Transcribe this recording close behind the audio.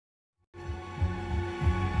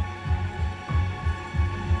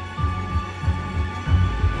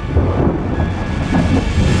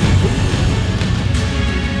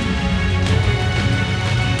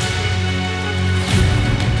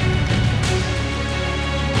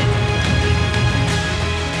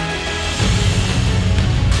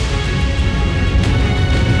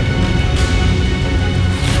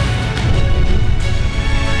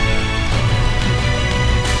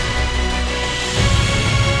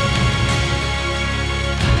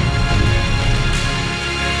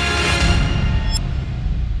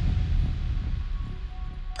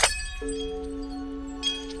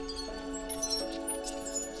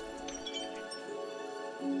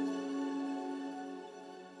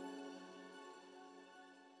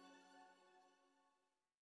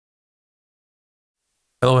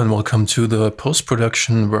Hello and welcome to the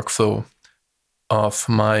post-production workflow of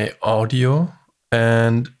my audio.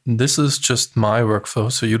 And this is just my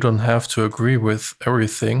workflow, so you don't have to agree with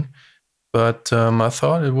everything. But I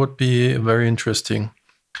thought it would be very interesting.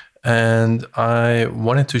 And I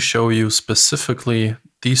wanted to show you specifically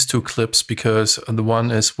these two clips because the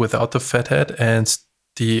one is without the FETHEAD and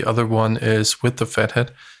the other one is with the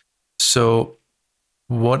FETHEAD. So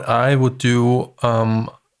what I would do,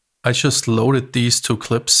 I just loaded these two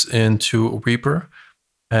clips into Reaper,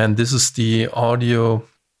 and this is the audio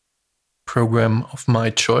program of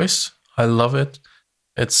my choice. I love it.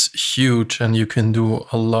 It's huge and you can do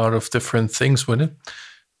a lot of different things with it.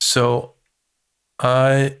 So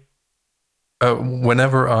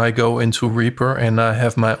whenever I go into Reaper and I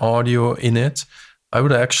have my audio in it, I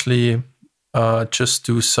would actually just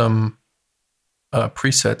do some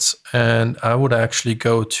presets, and I would actually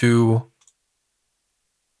go to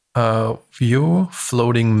View,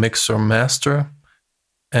 Floating Mixer Master,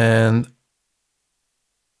 and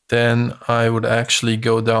then I would actually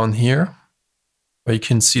go down here where you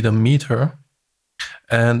can see the meter,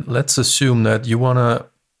 and let's assume that you wanna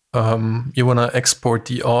export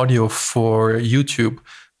the audio for YouTube.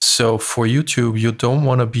 So for YouTube, you don't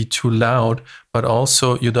want to be too loud, but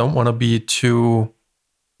also you don't want to be too,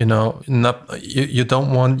 you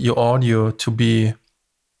don't want your audio to be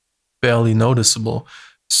barely noticeable.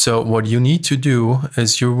 So what you need to do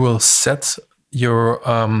is you will set your,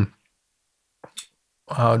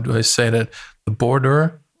 how do I say that? The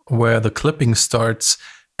border where the clipping starts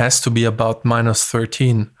has to be about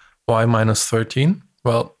 -13. Why -13?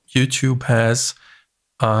 Well, YouTube has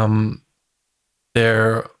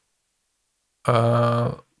their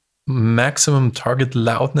maximum target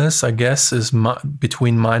loudness, I guess, is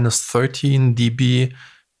between -13 dB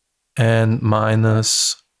and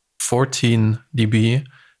 -14 dB.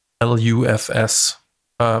 LUFS,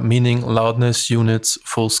 meaning loudness units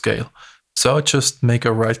full scale. So I'll just make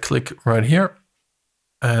a right click right here,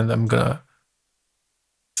 and I'm gonna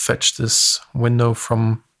fetch this window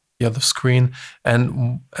from the other screen.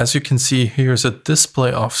 And as you can see, here's a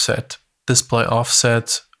display offset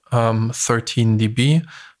 13 dB.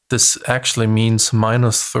 This actually means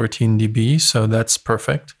 -13 dB, so that's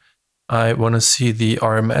perfect. I want to see the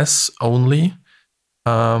RMS only.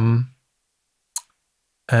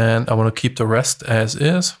 And I want to keep the rest as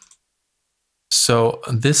is. So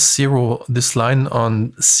this line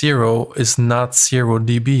on 0 is not 0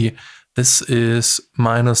 dB. This is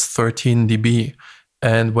 -13 dB.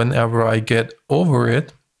 And whenever I get over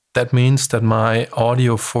it, that means that my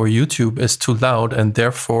audio for YouTube is too loud, and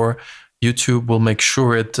therefore YouTube will make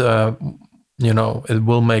sure it, it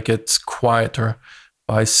will make it quieter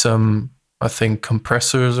by some, I think,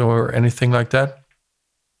 compressors or anything like that.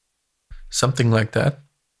 Something like that.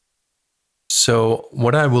 So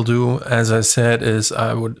what I will do, as I said, is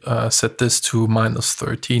I would set this to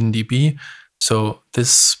 -13 dB. So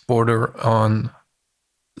this border on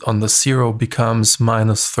the 0 becomes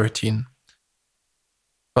 -13.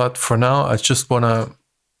 But for now, I just want to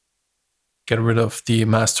get rid of the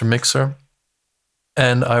master mixer.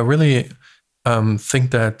 And I really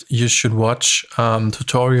think that you should watch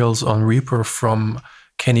tutorials on Reaper from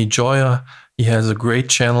Kenny Gioia. He has a great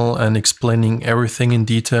channel and explaining everything in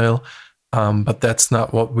detail. But that's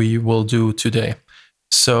not what we will do today.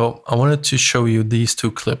 So I wanted to show you these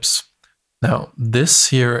two clips. Now,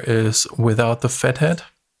 this here is without the FETHEAD.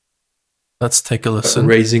 Let's take a listen.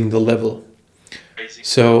 Raising the level.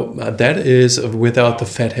 So that is without the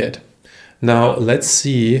FETHEAD. Now let's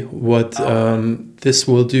see what this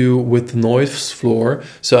will do with the noise floor.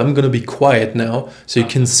 So I'm going to be quiet now so you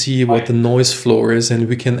can see what the noise floor is and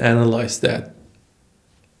we can analyze that.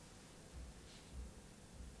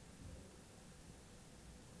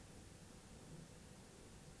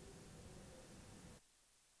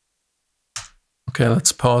 Okay,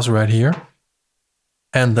 let's pause right here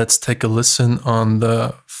and let's take a listen on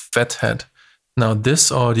the FETHEAD. Now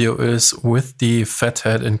this audio is with the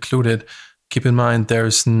FETHEAD included. Keep in mind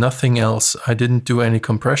there's nothing else. I didn't do any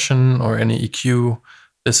compression or any EQ.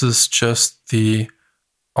 This is just the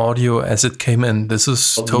audio as it came in. This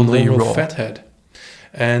is totally raw. FETHEAD.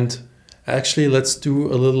 And actually let's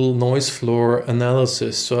do a little noise floor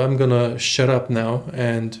analysis. So I'm gonna shut up now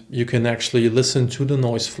and you can actually listen to the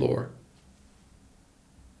noise floor.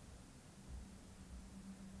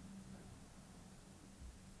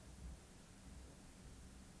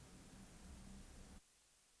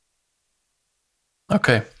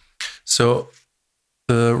 Okay, so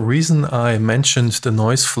the reason I mentioned the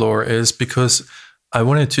noise floor is because I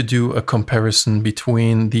wanted to do a comparison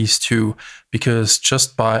between these two because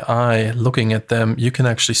just by eye looking at them, you can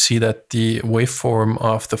actually see that the waveform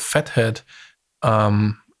of the FETHEAD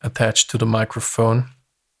attached to the microphone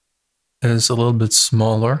is a little bit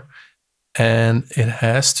smaller, and it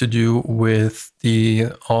has to do with the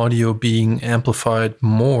audio being amplified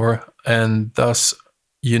more, and thus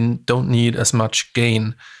you don't need as much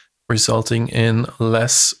gain, resulting in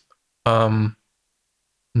less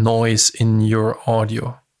noise in your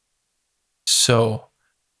audio. So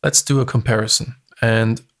let's do a comparison,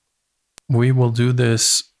 and we will do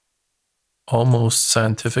this almost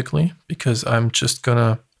scientifically because I'm just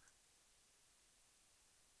gonna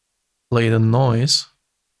play the noise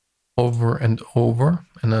over and over,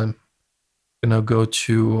 and I'm gonna go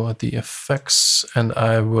to the effects and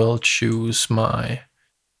I will choose my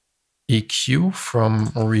EQ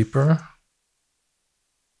from Reaper,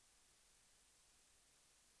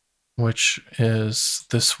 which is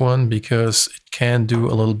this one because it can do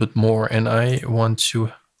a little bit more, and I want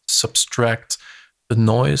to subtract the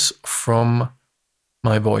noise from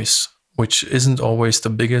my voice, which isn't always the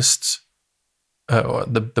biggest or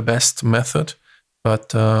the best method,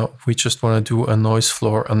 but we just want to do a noise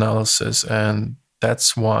floor analysis, and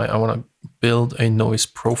that's why I want to build a noise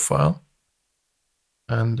profile,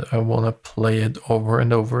 and I want to play it over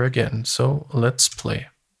and over again. So let's play.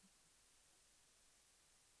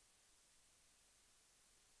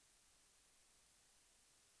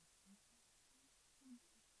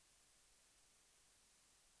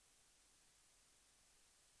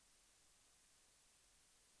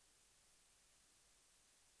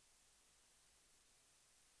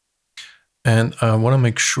 And I want to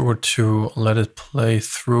make sure to let it play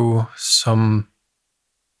through some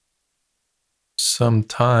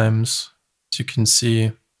times. As you can see,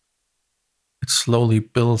 it slowly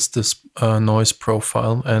builds this noise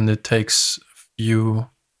profile, and it takes a few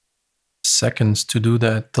seconds to do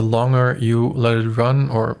that. The longer you let it run,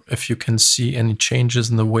 or if you can see any changes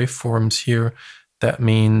in the waveforms here, that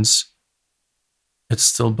means it's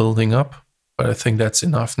still building up, but I think that's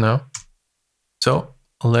enough now. So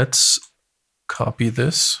let's copy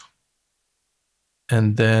this,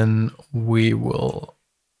 and then we will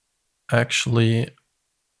actually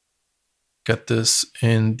get this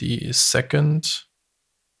in the second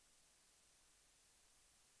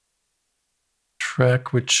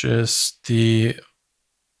track, which is the,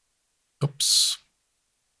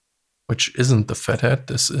 which isn't the FETHEAD.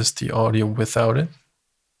 This is the audio without it.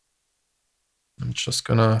 I'm just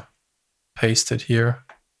gonna paste it here.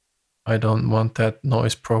 I don't want that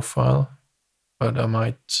noise profile, but I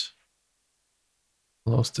might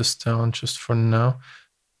close this down just for now.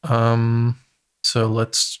 So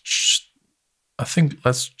let's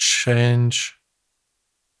change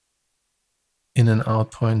in and out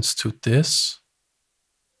points to this.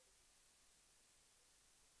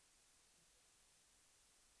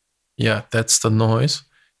 Yeah, that's the noise.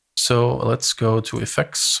 So let's go to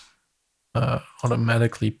effects,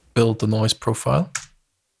 automatically build the noise profile.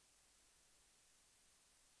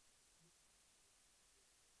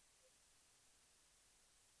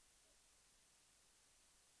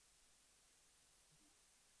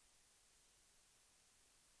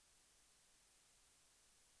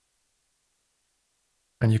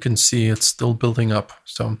 And you can see it's still building up,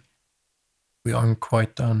 so we aren't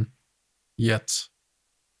quite done yet.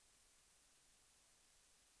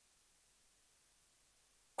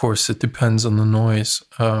 Of course, it depends on the noise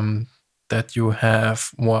that you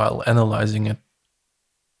have while analyzing it.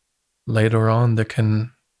 Later on, there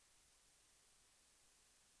can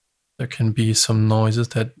be some noises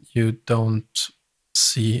that you don't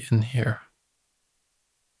see in here.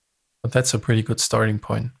 But that's a pretty good starting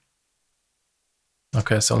point.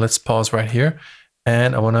 Okay, so let's pause right here,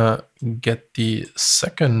 and I want to get the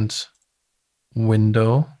second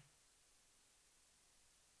window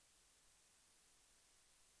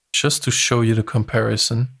just to show you the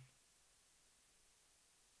comparison.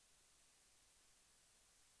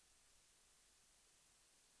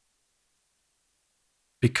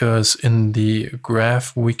 Because in the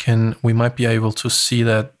graph we might be able to see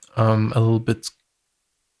that a little bit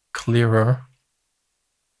clearer.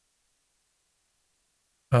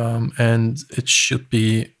 And it should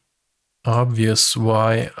be obvious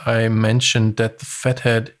why I mentioned that the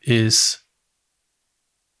FETHEAD is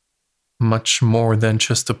much more than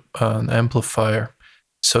just an amplifier.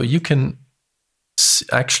 So you can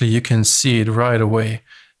see it right away.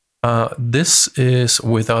 This is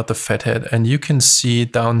without the FETHEAD, and you can see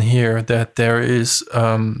down here that there is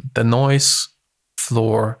the noise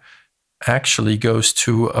floor actually goes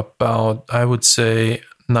to about, I would say,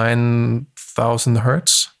 9,000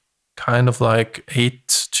 hertz. kind of like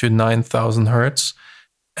 8 to 9,000 hertz.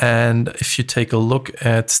 And if you take a look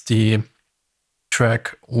at the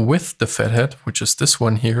track with the FETHEAD, which is this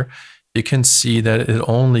one here, you can see that it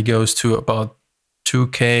only goes to about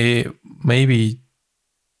 2K, maybe.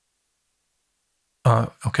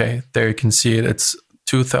 Okay, there you can see it. It's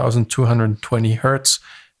 2,220 hertz.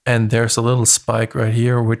 And there's a little spike right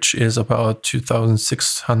here, which is about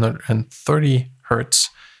 2,630 hertz.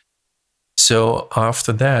 So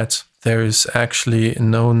after that, there is actually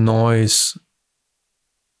no noise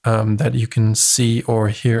that you can see or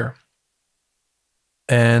hear.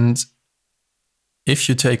 And if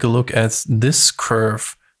you take a look at this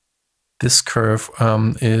curve is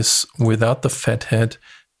without the FETHEAD.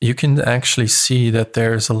 You can actually see that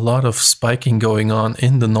there's a lot of spiking going on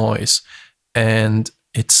in the noise, and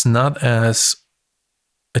it's not as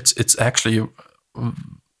it's actually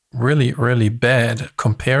really, really bad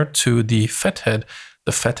compared to the FETHEAD.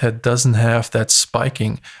 The FETHEAD doesn't have that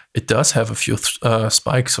spiking. It does have a few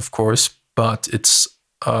spikes, of course, but it's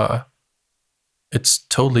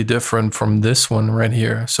totally different from this one right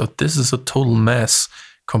here. So this is a total mess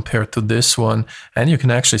compared to this one, and you can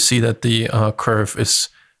actually see that the curve is.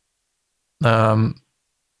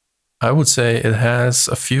 I would say it has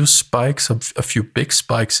a few spikes, a few big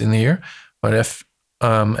spikes in here, but if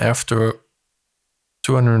after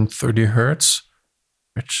 230 hertz,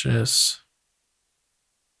 which is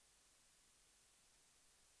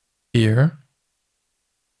here,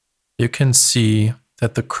 you can see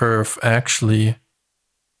that the curve actually,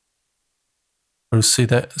 I'll say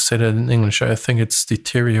that in English, I think it's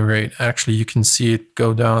deteriorate. Actually, you can see it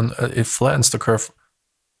go down, it flattens the curve.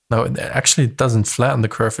 No, it actually doesn't flatten the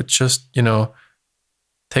curve. It just,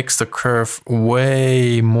 takes the curve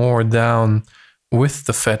way more down with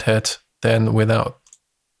the FETHEAD than without.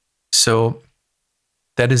 So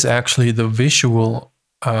that is actually the visual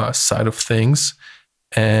side of things.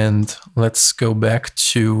 And let's go back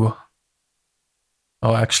to,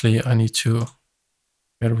 actually I need to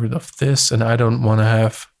get rid of this, and I don't want to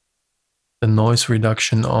have the noise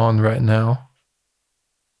reduction on right now,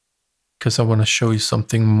 because I want to show you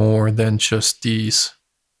something more than just these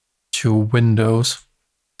two windows.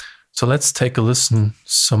 So let's take a listen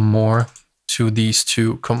some more to these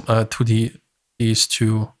two these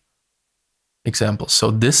two examples.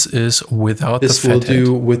 So this is without this the FETHEAD. This will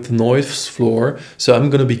do with the noise floor. So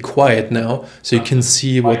I'm going to be quiet now, so you can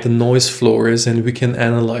see what the noise floor is, and we can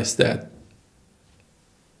analyze that.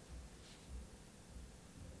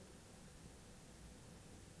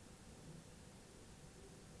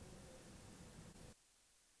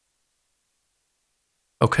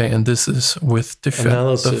 Okay, and this is with the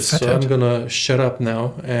analysis. The so I'm gonna shut up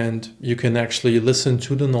now, and you can actually listen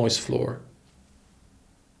to the noise floor.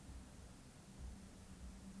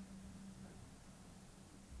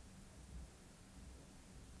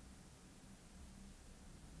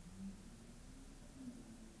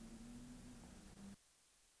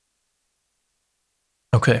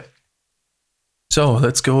 Okay. So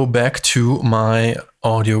let's go back to my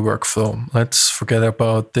audio workflow. Let's forget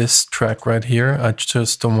about this track right here. I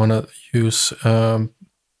just don't want to use the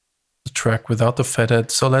track without the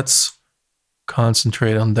FETHEAD. So let's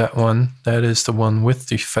concentrate on that one. That is the one with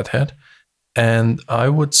the FETHEAD. And I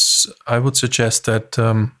would suggest that,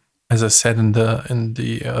 as I said in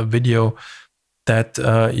the video, that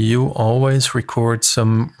you always record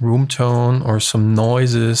some room tone or some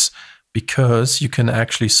noises, because you can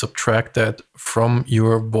actually subtract that from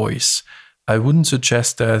your voice. I wouldn't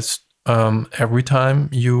suggest that every time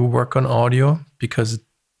you work on audio, because it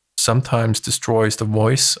sometimes destroys the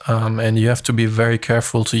voice, and you have to be very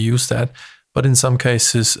careful to use that. But in some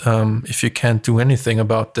cases, if you can't do anything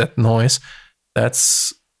about that noise,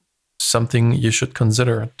 that's something you should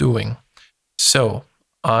consider doing. So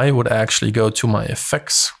I would actually go to my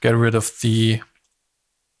effects, get rid of the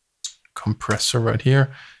compressor right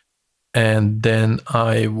here, and then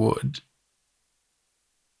I would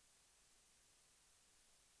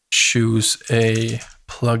choose a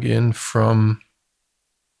plugin from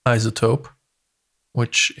iZotope,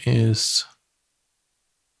 which is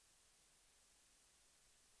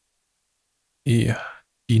the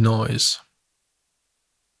denoise.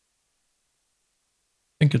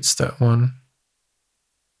 I think it's that one.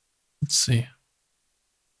 Let's see.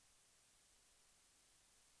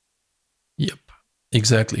 Yep,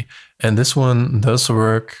 exactly. And this one does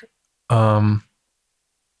work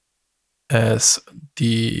as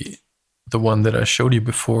the one that I showed you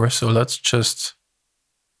before. So let's just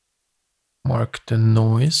mark the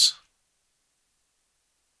noise.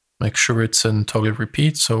 Make sure it's in toggle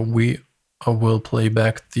repeat. So I will play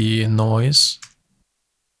back the noise.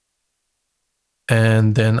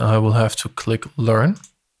 And then I will have to click learn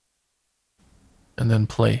and then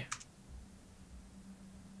play.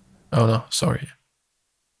 Oh no, sorry.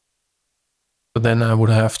 So then I would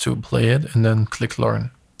have to play it and then click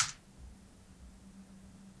learn.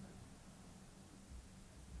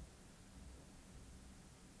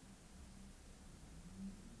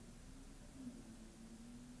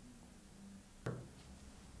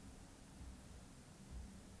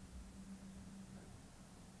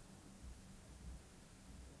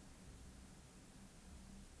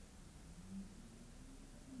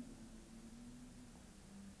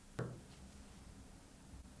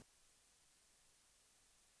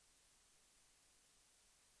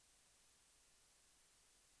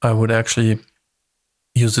 I would actually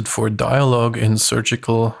use it for dialogue in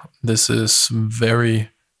surgical. This is very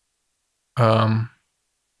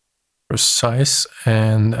precise,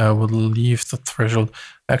 and I would leave the threshold.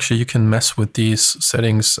 Actually, you can mess with these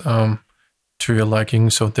settings to your liking,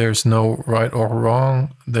 so there's no right or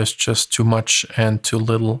wrong. There's just too much and too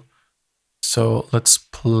little. So let's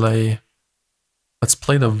play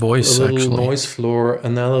the voice. A little actually noise floor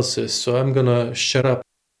analysis. So I'm gonna shut up.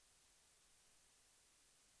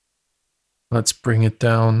 Let's bring it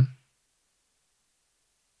down.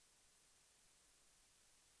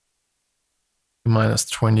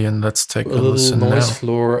 -20, and let's take a listen now. A little noise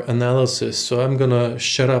floor analysis. So I'm gonna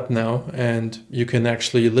shut up now, and you can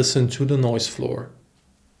actually listen to the noise floor.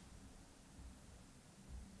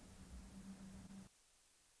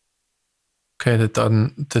 Okay, that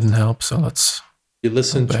didn't help, so let's You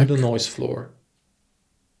listen to the noise floor.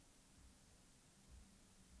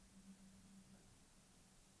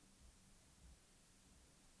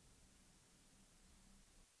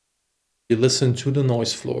 You listen to the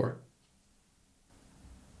noise floor.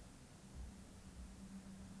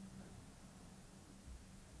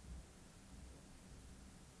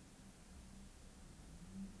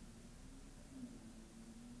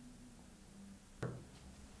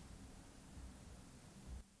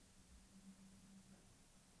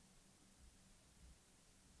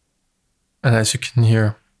 And as you can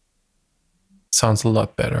hear, it sounds a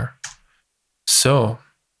lot better. So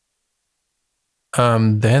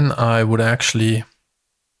then I would actually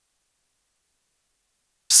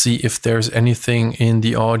see if there's anything in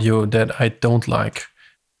the audio that I don't like.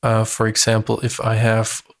 For example, if I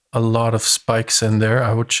have a lot of spikes in there,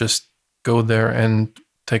 I would just go there and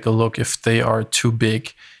take a look if they are too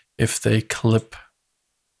big, if they clip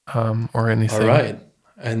or anything. All right.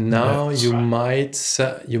 And now you might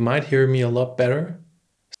hear me a lot better.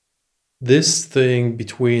 This thing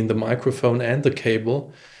between the microphone and the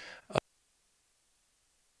cable.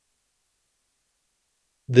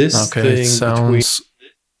 This okay, thing it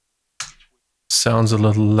sounds a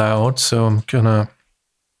little loud, so I'm gonna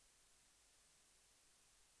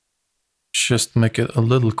just make it a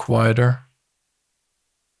little quieter.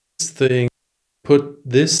 Put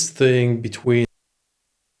this thing between.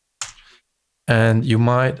 And you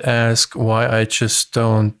might ask why I just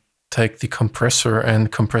don't take the compressor and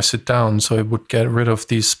compress it down so it would get rid of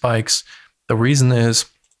these spikes. The reason is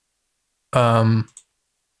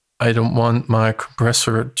I don't want my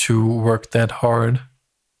compressor to work that hard.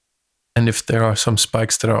 And if there are some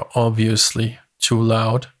spikes that are obviously too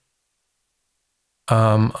loud,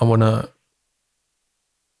 I want to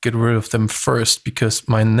get rid of them first, because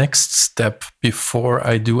my next step before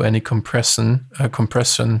I do any compression, so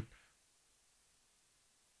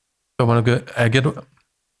I want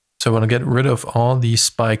to get rid of all these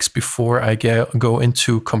spikes before I go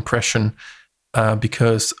into compression,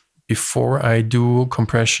 because before I do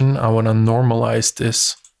compression, I want to normalize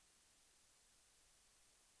this.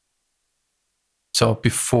 So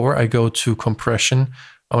before I go to compression,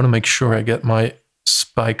 I want to make sure I get my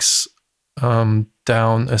spikes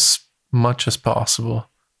down as much as possible.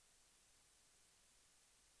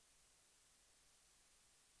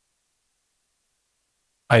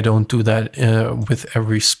 I don't do that with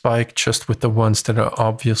every spike, just with the ones that are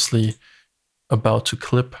obviously about to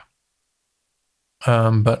clip.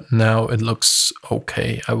 But now it looks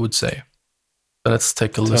okay, I would say. So let's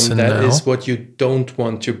take a listen now. That is what you don't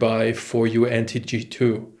want to buy for your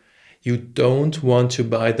NTG2. You don't want to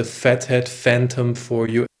buy the FETHEAD Phantom for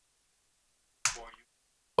you.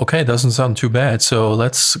 Okay, doesn't sound too bad. So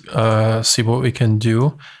let's see what we can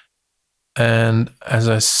do. And as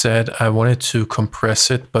I said, I wanted to compress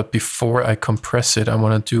it, but before I compress it, I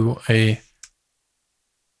want to do a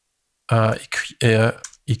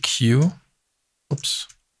EQ. Oops.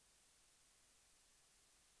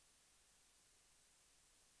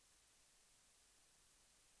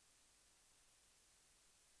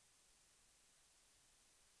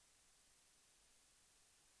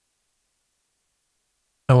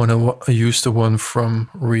 I want to use the one from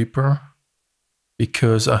Reaper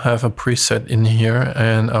because I have a preset in here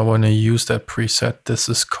and I want to use that preset. This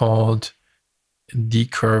is called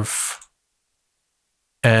decurve.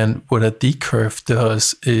 And what a decurve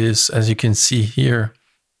does is, as you can see here,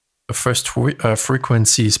 the first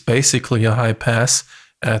frequency is basically a high pass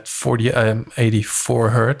at 84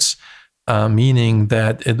 hertz, meaning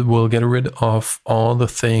that it will get rid of all the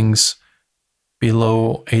things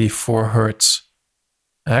below 84 hertz.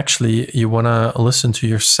 Actually, you want to listen to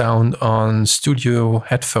your sound on studio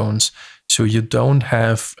headphones, so you don't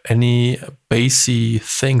have any bassy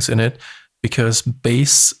things in it, because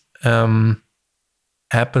bass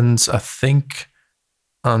happens, I think,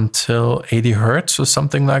 until 80 hertz or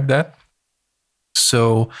something like that.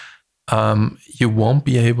 So you won't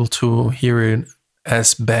be able to hear it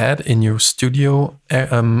as bad in your studio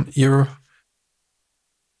ear.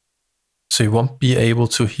 So you won't be able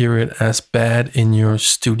to hear it as bad in your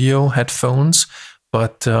studio headphones,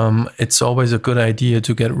 but it's always a good idea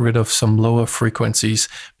to get rid of some lower frequencies,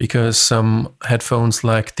 because some headphones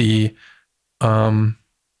like the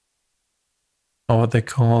what they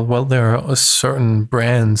call, well, there are certain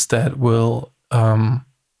brands that will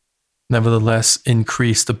nevertheless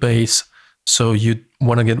increase the bass. So you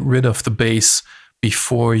want to get rid of the bass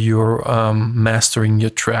before you're mastering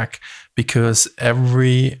your track, because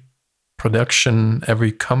every production,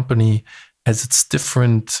 every company has its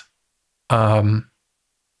different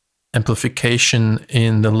amplification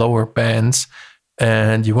in the lower bands,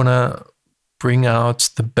 and you want to bring out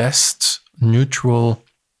the best neutral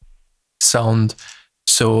sound,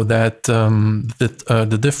 so that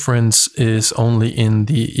the difference is only in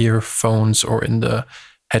the earphones or in the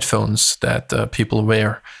headphones that people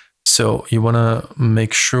wear. So you want to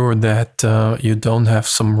make sure that you don't have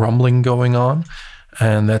some rumbling going on,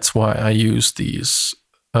 and that's why I use these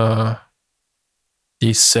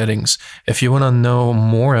settings. If you want to know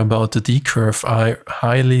more about the decurve, I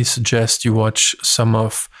highly suggest you watch some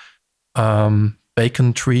of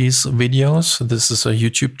Bacon-Tree's videos. This is a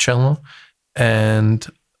YouTube channel, and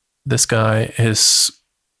this guy is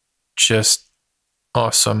just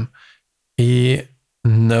awesome. He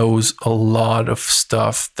knows a lot of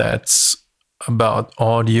stuff that's about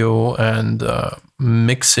audio and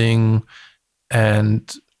mixing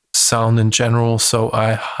and sound in general. So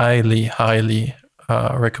I highly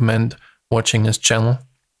recommend watching his channel.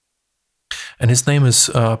 And his name is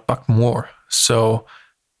Buck Moore. So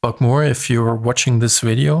Buck Moore, if you're watching this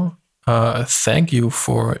video, thank you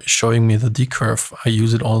for showing me the decurve. I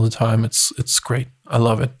use it all the time. It's great. I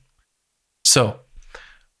love it. So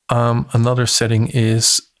another setting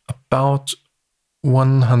is about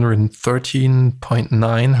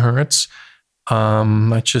 113.9 hertz.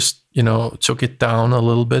 I just, took it down a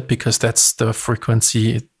little bit because that's the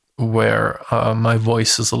frequency where my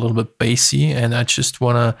voice is a little bit bassy, and I just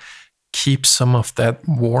want to keep some of that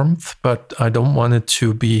warmth, but I don't want it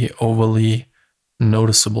to be overly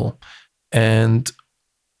noticeable. And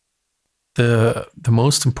the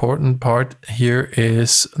most important part here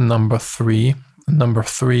is number 3. Number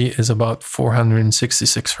 3 is about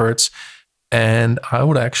 466 hertz, and I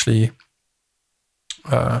would actually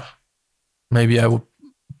maybe I would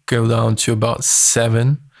go down to about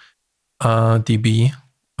 7 dB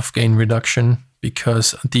of gain reduction,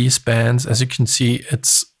 because these bands, as you can see,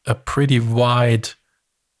 it's a pretty wide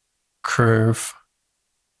curve.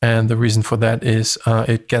 And the reason for that is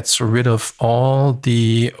it gets rid of all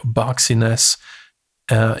the boxiness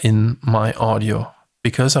in my audio.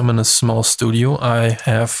 Because I'm in a small studio, I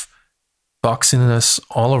have boxiness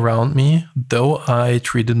all around me, though I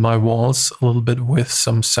treated my walls a little bit with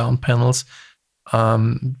some sound panels.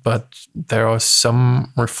 But there are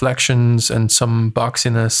some reflections and some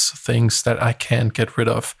boxiness things that I can't get rid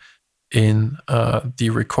of in the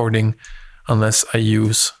recording unless I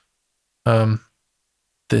use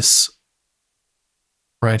this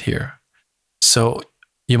right here. So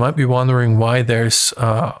you might be wondering why there's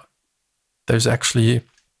actually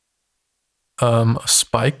a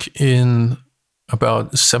spike in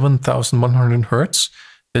about 7,100 hertz.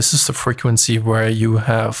 This is the frequency where you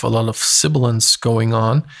have a lot of sibilance going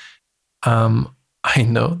on. I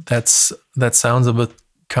know that sounds a bit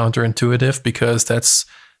counterintuitive, because that's,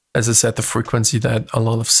 as I said, the frequency that a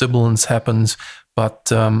lot of sibilance happens. But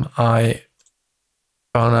I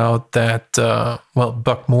found out that, well,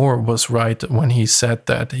 Buck Moore was right when he said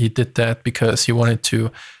that he did that because he wanted to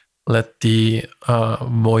let the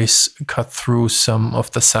voice cut through some of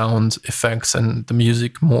the sound effects and the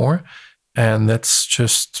music more. And that's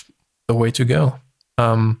just the way to go.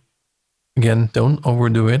 Again, don't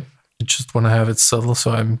overdo it. You just want to have it subtle.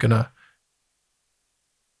 So I'm going to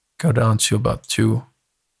go down to about 2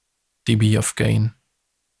 dB of gain.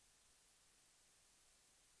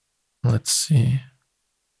 Let's see.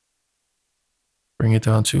 Bring it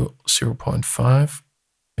down to 0.5. I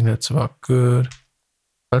think that's about good.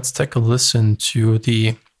 Let's take a listen to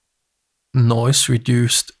the noise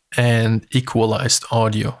reduced and equalized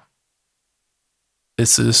audio.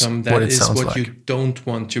 This is what it sounds like. That is what you don't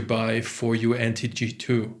want to buy for your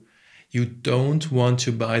anti-G2. You don't want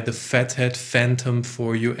to buy the FETHEAD Phantom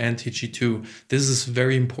for your anti-G2. This is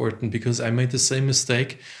very important because I made the same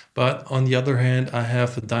mistake, but on the other hand, I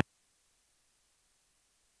have a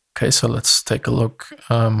Okay, so let's take a look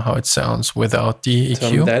how it sounds without the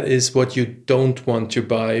EQ. That is what you don't want to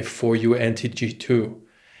buy for your anti-G2.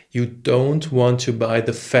 You don't want to buy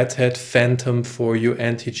the FETHEAD Phantom for your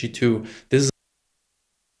anti-G2.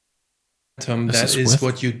 That is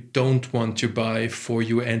what you don't want to buy for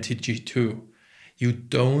your anti-G2. You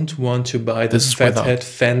don't want to buy the FETHEAD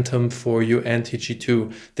Phantom for your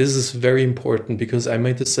anti-G2. This is very important because I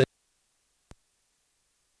made the same.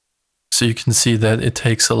 So you can see that it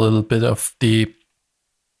takes a little bit of the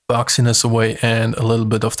boxiness away and a little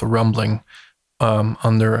bit of the rumbling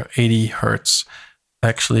under 80 Hertz.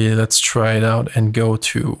 Actually, let's try it out and go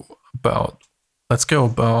to about, let's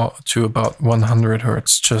go to about 100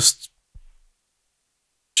 Hertz just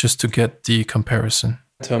to get the comparison.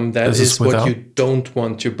 That is what you don't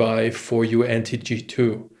want to buy for your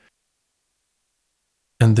anti-G2.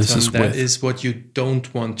 And this is with. That is what you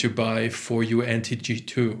don't want to buy for your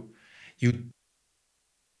anti-G2.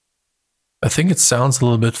 I think it sounds a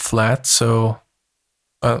little bit flat, so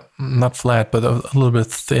not flat, but a little bit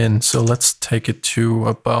thin. So let's take it to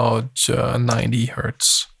about 90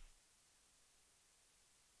 Hertz.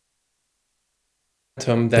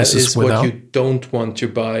 That is what you don't want to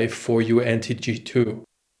buy for your anti-G2.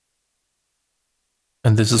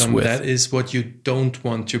 And this is with. That is what you don't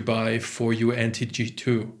want to buy for your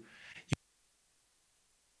anti-G2.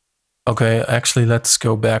 Okay, actually, let's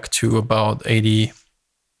go back to about 80,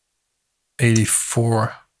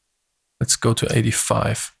 84. Let's go to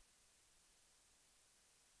 85.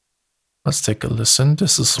 Let's take a listen.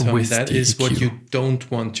 This is with that the is EQ. What you don't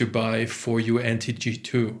want to buy for your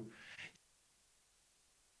anti-G2.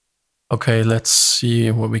 Okay, let's see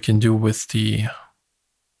what we can do with the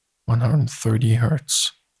 130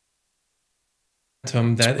 Hertz.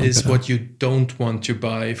 That is what you don't want to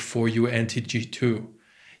buy for your anti-G2.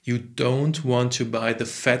 You don't want to buy the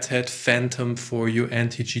FETHEAD Phantom for your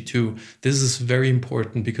anti-G2. This is very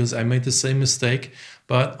important because I made the same mistake,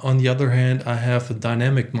 but on the other hand, I have a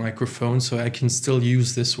dynamic microphone, so I can still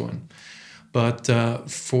use this one. But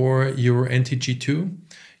for your anti-G2,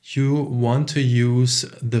 you want to use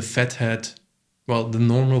the FETHEAD, well, the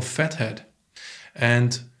normal FETHEAD.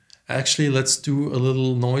 And actually, let's do a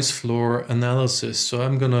little noise floor analysis. So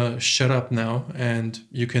I'm gonna shut up now and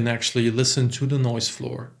you can actually listen to the noise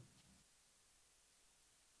floor.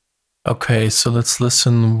 Okay, so let's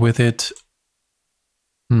listen with it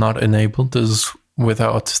not enabled. This is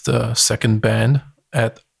without the second band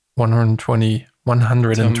at 124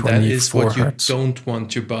 that is what Hertz. You don't want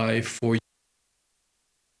to buy for.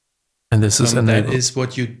 And this is enabled. That is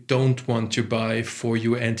what you don't want to buy for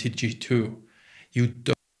your anti-G2. You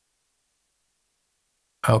don't.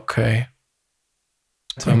 Okay.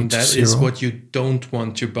 That is what you don't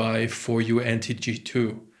want to buy for your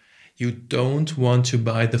anti-G2. You don't want to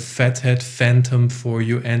buy the FETHEAD Phantom for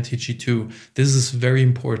your anti-G2. This is very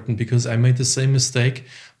important because I made the same mistake,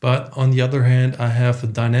 but on the other hand, I have a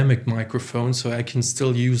dynamic microphone, so I can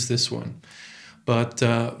still use this one. But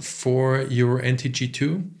for your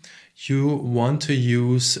anti-G2, you want to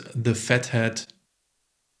use the FETHEAD.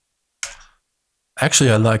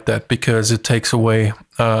 Actually, I like that because it takes away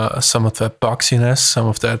some of that boxiness, some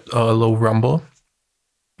of that low rumble,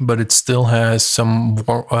 but it still has some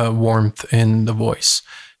warmth in the voice.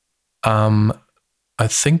 I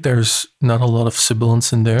think there's not a lot of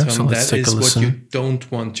sibilance in there, so let's take a listen. That is what you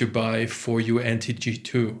don't want to buy for your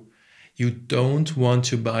anti-G2. You don't want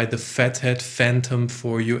to buy the FETHEAD Phantom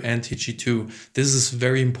for your anti-G2. This is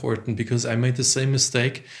very important because I made the same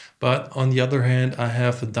mistake, but on the other hand, I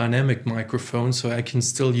have a dynamic microphone, so I can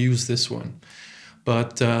still use this one.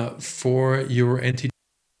 But for your anti-G2,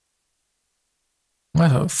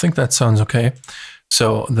 I think that sounds okay.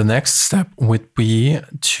 So the next step would be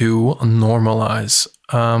to normalize.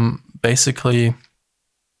 Basically,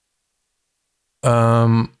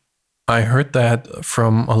 I heard that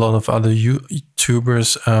from a lot of other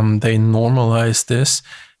YouTubers. They normalize this.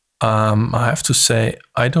 I have to say,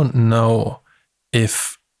 I don't know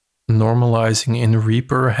if normalizing in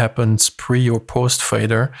Reaper happens pre or post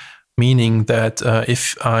fader, meaning that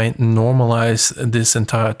if I normalize this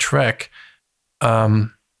entire track,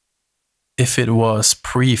 if it was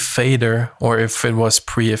pre-fader or if it was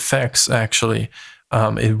pre-effects, actually,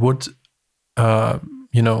 it would,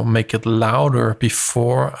 you know, make it louder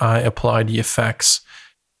before I apply the effects.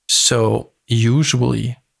 So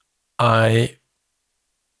usually I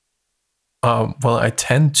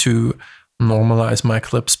tend to normalize my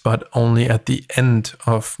clips, but only at the end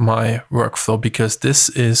of my workflow, because this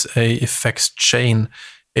is a effects chain.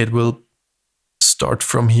 It will start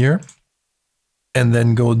from here and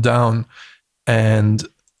then go down, and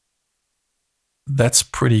that's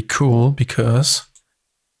pretty cool, because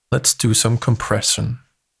let's do some compression.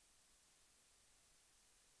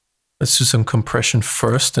 Let's do some compression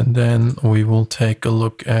first, and then we will take a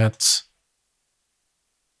look at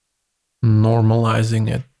normalizing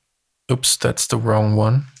it. Oops, that's the wrong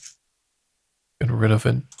one. Get rid of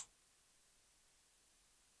it.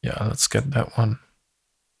 Yeah, let's get that one.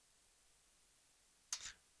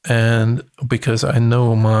 And because I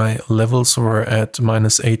know my levels were at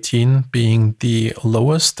 -18 being the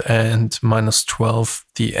lowest and -12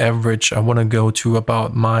 the average, I want to go to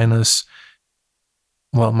about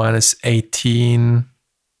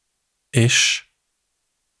 -18-ish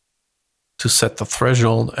to set the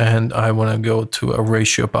threshold, and I want to go to a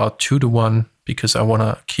ratio about 2:1 because I want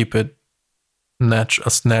to keep it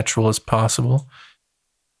as natural as possible.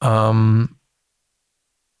 I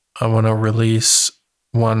want to release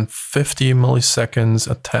 150 milliseconds,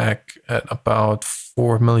 attack at about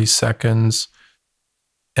 4 milliseconds,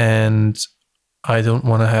 and I don't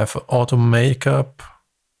want to have auto makeup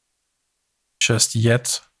just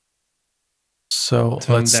yet. So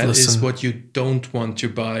let's that listen. is what you don't want to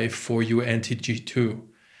buy for your anti-G2.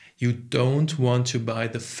 You don't want to buy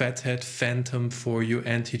the FETHEAD Phantom for your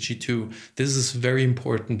anti-G2. This is very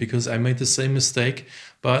important because I made the same mistake,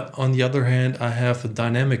 but on the other hand, I have a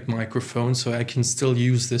dynamic microphone, so I can still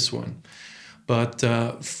use this one. But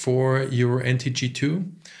for your anti-G2,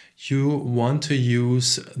 you want to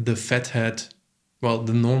use the FETHEAD, well,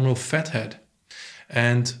 the normal FETHEAD.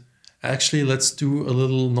 And actually, let's do a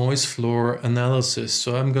little noise floor analysis.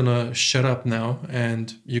 So I'm gonna shut up now,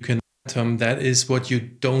 and you can. That is what you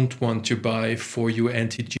don't want to buy for your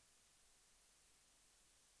anti-G.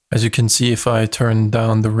 As you can see, if I turn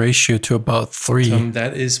down the ratio to about 3,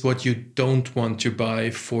 that is what you don't want to buy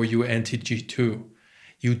for your anti-G2.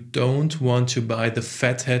 You don't want to buy the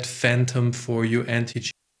FETHEAD Phantom for your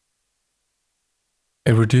anti-G.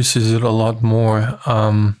 it reduces it a lot more.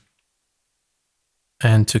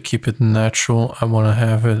 And to keep it natural, I want to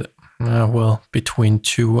have it, well, between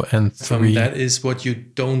 2 and 3. That is what you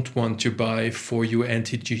don't want to buy for your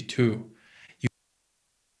anti-G2.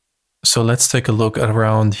 So let's take a look at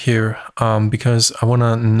around here, because I want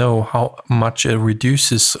to know how much it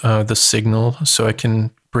reduces the signal so I can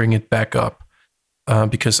bring it back up,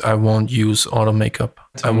 because I won't use auto makeup.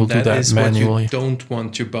 I will do that manually. What you don't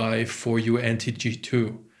want to buy for your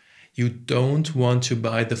anti-G2. You don't want to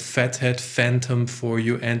buy the FETHEAD Phantom for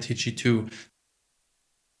your anti-G2.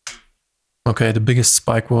 Okay, the biggest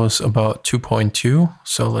spike was about 2.2,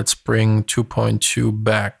 so let's bring 2.2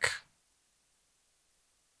 back.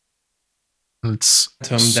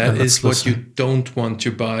 That is what you don't want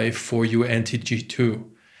to buy for your anti-G2.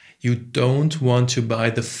 You don't want to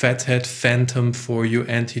buy the FETHEAD Phantom for your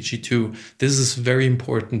anti-G2. This is very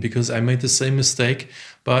important because I made the same mistake,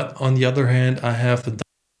 but on the other hand, I have a.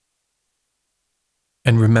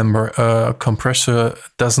 And remember, a compressor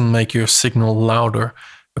doesn't make your signal louder.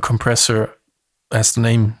 A compressor, as the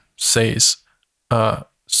name says,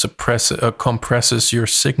 compresses your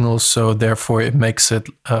signal, so therefore it makes it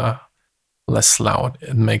less loud.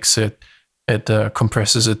 It makes it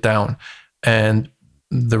compresses it down. And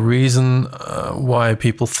the reason why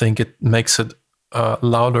people think it makes it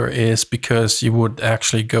louder is because you would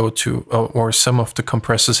actually go to, or some of the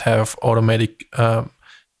compressors have automatic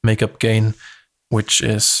makeup gain, which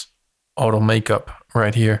is auto makeup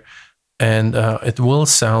right here. And it will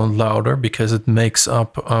sound louder because it makes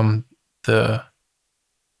up the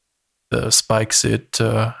spikes it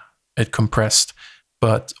compressed.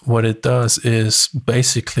 But what it does is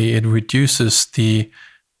basically it reduces the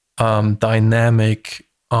dynamic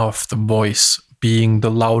of the voice being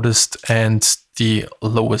the loudest and the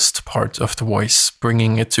lowest part of the voice,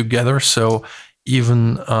 bringing it together. So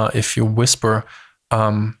even if you whisper,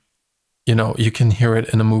 you know, you can hear it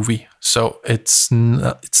in a movie. So it's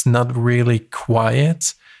not really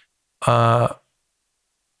quiet. Well,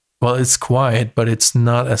 it's quiet, but it's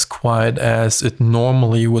not as quiet as it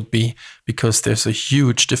normally would be, because there's a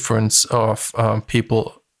huge difference of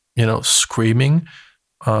people, you know, screaming,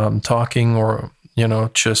 talking, or, you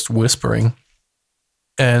know, just whispering.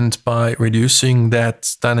 And by reducing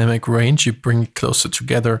that dynamic range, you bring it closer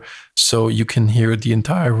together so you can hear the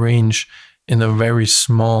entire range in a very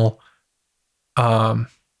small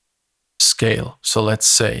scale. So let's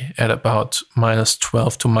say at about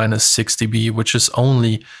 -12 to -6 dB, which is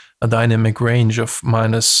only a dynamic range of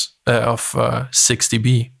 6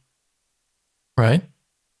 dB, right?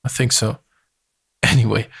 I think so.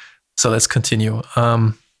 Anyway, so let's continue.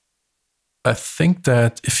 I think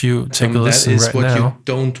that if you take a listen right now, that is what you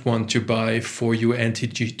don't want to buy for your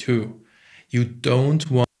anti-G2. You don't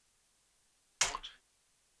want.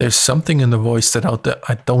 There's something in the voice that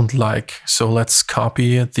I don't like. So let's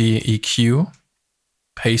copy the EQ,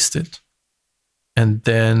 paste it, and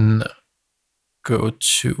then go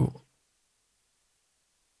to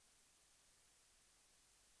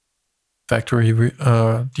factory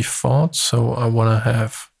default. So I want to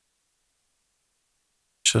have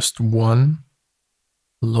just one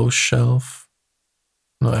low shelf.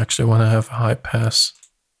 No, actually I want to have high pass.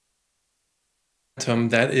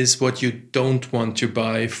 That is what you don't want to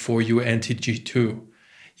buy for your anti-G2.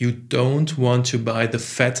 You don't want to buy the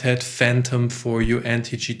FETHEAD Phantom for your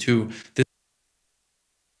anti-G2.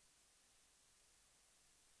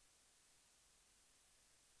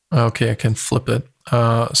 Okay, I can flip it.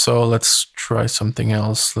 So let's try something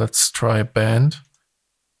else. Let's try a band.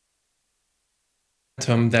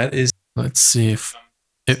 That is. Let's see if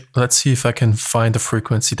I can find a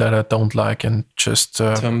frequency that I don't like and just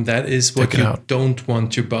that is what you don't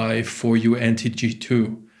want to buy for your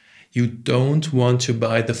anti-G2. You don't want to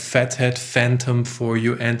buy the FETHEAD Phantom for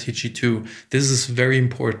your anti-G2. This is very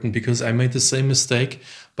important because I made the same mistake,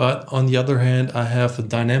 but on the other hand, I have a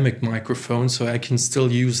dynamic microphone, so I can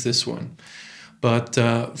still use this one. But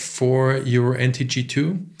for your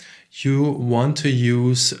anti-G2, you want to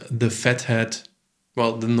use the FETHEAD,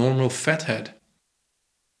 well, the normal FETHEAD.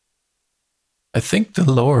 I think the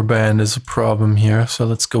lower band is a problem here. So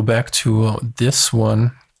let's go back to this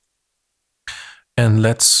one and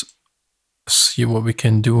let's see what we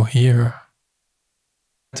can do here.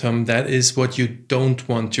 That is what you don't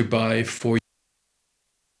want to buy for.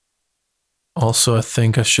 Also, I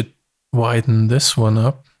think I should widen this one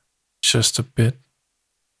up just a bit.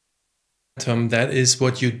 That is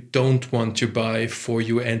what you don't want to buy for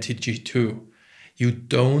your anti-G2. You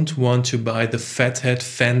don't want to buy the FETHEAD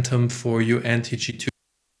Phantom for your anti-G2.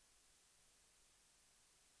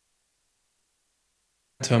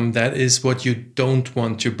 That is what you don't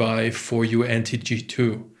want to buy for your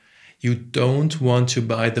anti-G2. You don't want to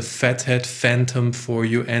buy the FETHEAD Phantom for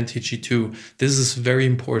your anti-G2. This is very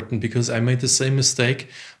important because I made the same mistake,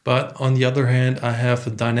 but on the other hand, I have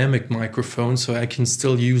a dynamic microphone, so I can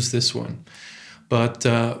still use this one. But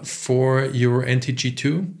for your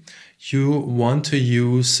anti-G2, you want to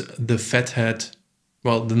use the FETHEAD,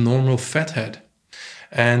 well, the normal FETHEAD.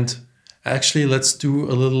 And actually, let's do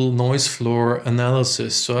a little noise floor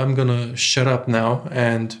analysis. So I'm gonna shut up now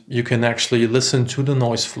and you can actually listen to the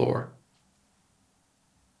noise floor.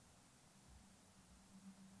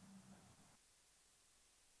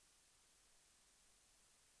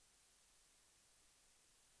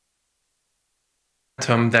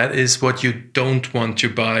 That is what you don't want to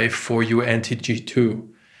buy for your anti-G2.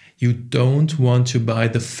 You don't want to buy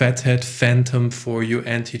the FETHEAD Phantom for your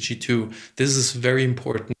anti-G2. This is very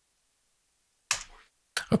important.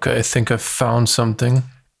 Okay, I think I found something.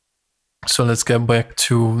 So let's get back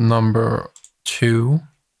to number 2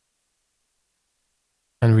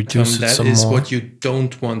 and reduce it some more. That is what you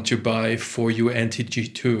don't want to buy for your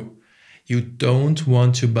anti-G2. You don't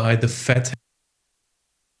want to buy the FETHEAD.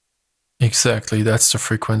 Exactly, that's the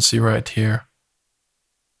frequency right here.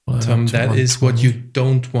 That is what you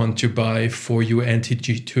don't want to buy for your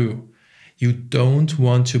anti-G2. You don't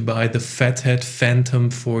want to buy the FETHEAD Phantom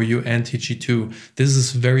for your anti-G2. This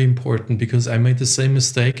is very important because I made the same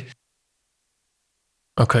mistake.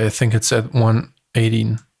 Okay, I think it's at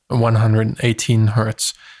 118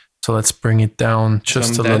 hertz. So let's bring it down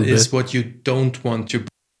just a little bit. That is what you don't want to buy.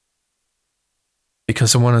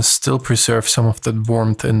 Because I want to still preserve some of the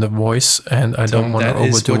warmth in the voice and I don't want to overdo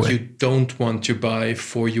it. That is what you don't want to buy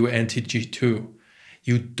for your anti-G2.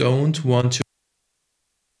 You don't want to.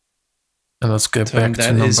 And let's get back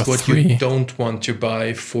to number 3. That is what you don't want to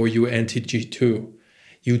buy for your anti-G2.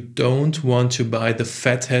 You don't want to buy the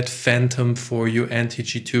FETHEAD Phantom for your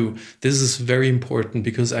anti-G2. This is very important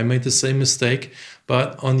because I made the same mistake,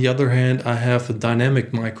 but on the other hand, I have a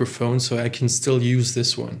dynamic microphone, so I can still use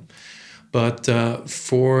this one. But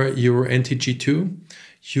for your anti-G2,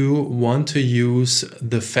 you want to use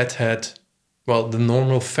the FETHEAD, well, the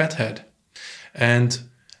normal FETHEAD. And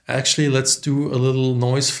actually, let's do a little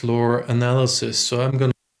noise floor analysis. So I'm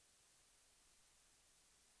going to.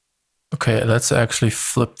 Okay, let's actually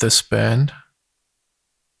flip this band.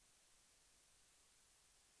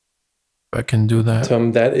 If I can do that.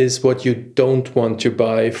 That is what you don't want to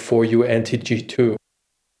buy for your NTG2.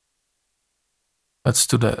 Let's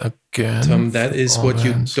do that again. That is what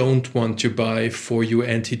you don't want to buy for your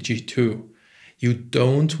NTG2. You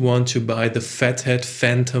don't want to buy the FETHEAD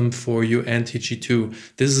Phantom for your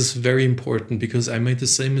NTG2. This is very important because I made the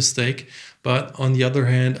same mistake, but on the other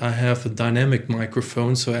hand, I have a dynamic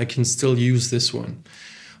microphone, so I can still use this one.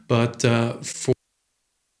 But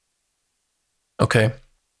okay,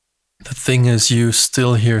 the thing is, you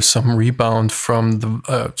still hear some rebound from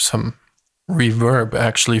the some reverb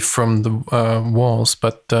actually from the walls,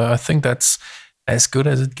 but I think that's as good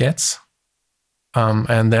as it gets.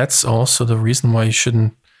 And that's also the reason why you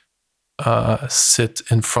shouldn't sit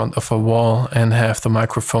in front of a wall and have the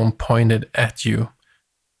microphone pointed at you.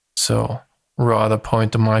 So rather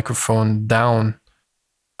point the microphone down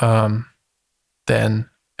than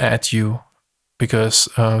at you, because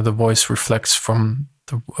the voice reflects from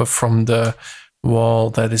the wall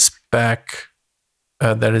that is back,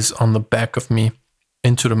 that is on the back of me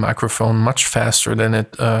into the microphone much faster than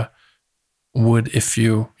it would if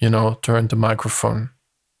you turned the microphone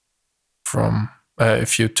from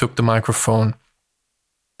if you took the microphone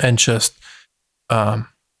and just held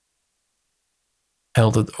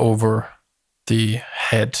it over the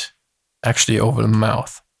head, actually over the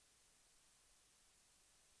mouth.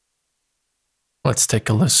 Let's take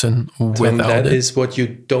a listen without that it. is what you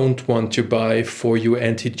don't want to buy for your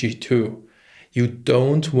NTG2. You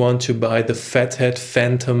don't want to buy the FETHEAD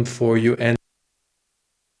Phantom for your NTG2.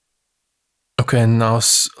 Okay, now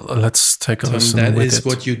let's take a listen with it. That is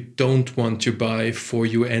what you don't want to buy for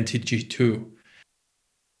your NTG2.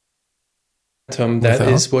 That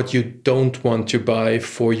is what you don't want to buy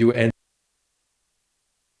for your NTG2.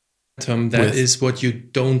 That is what you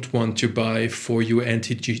don't want to buy for your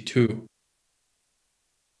NTG2.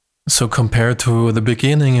 So compared to the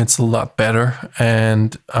beginning, it's a lot better,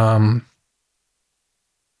 and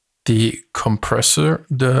the compressor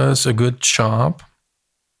does a good job.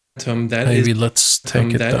 Maybe let's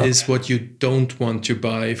take it down. That is what you don't want to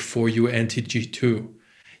buy for your NTG2.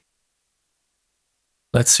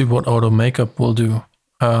 Let's see what auto makeup will do.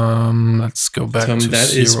 Let's go back to that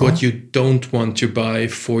 0. Is what you don't want to buy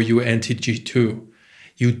for your NTG2.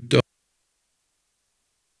 You don't.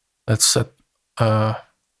 Let's set. that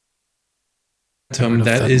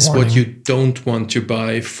is warning. What you don't want to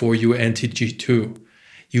buy for your NTG2.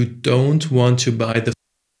 You don't want to buy the.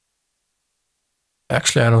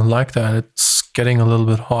 Actually, I don't like that. It's getting a little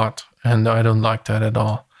bit hot, and I don't like that at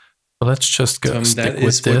all. So let's just go stick with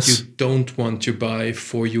this. That is what you don't want to buy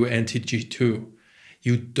for your NTG2.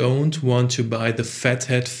 You don't want to buy the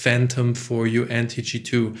FETHEAD Phantom for your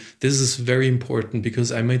NTG2. This is very important because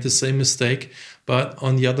I made the same mistake, but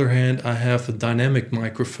on the other hand, I have a dynamic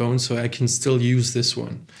microphone, so I can still use this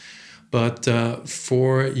one. But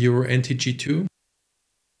for your NTG2.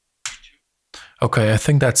 Okay, I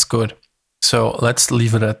think that's good. So let's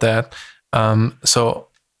leave it at that. So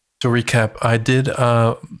to recap, I did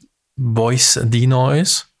voice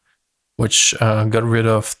denoise, which got rid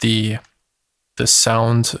of the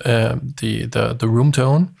sound, the room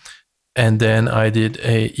tone, and then I did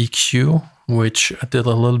a EQ, which did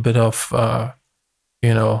a little bit of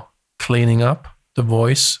cleaning up the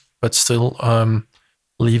voice, but still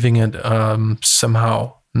leaving it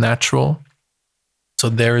somehow natural. So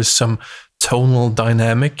there is some tonal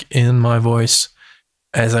dynamic in my voice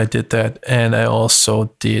as I did that, and I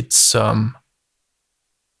also did some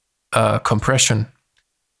compression.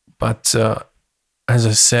 But as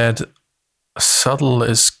I said, subtle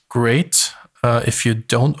is great if you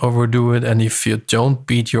don't overdo it and if you don't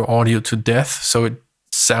beat your audio to death, so it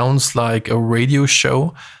sounds like a radio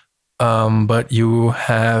show, but you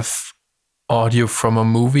have audio from a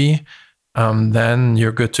movie, then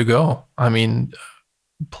you're good to go. I mean,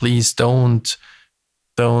 please don't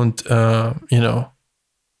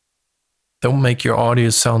make your audio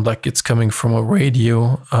sound like it's coming from a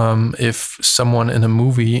radio if someone in a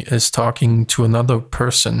movie is talking to another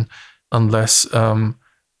person, unless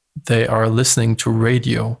they are listening to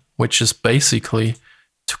radio, which is basically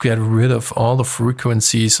to get rid of all the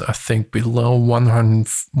frequencies, I think, below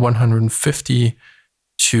 150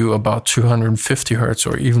 to about 250 hertz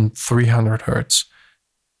or even 300 hertz.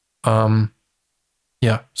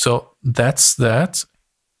 Yeah, so that's that.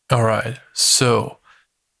 All right, so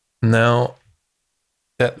now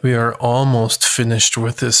that we are almost finished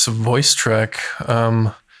with this voice track,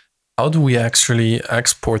 how do we actually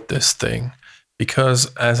export this thing?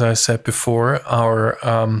 Because as I said before, our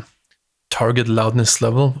target loudness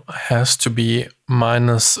level has to be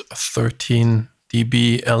minus 13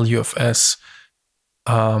 dB LUFS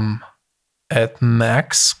at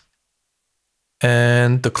max.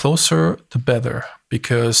 And the closer, the better,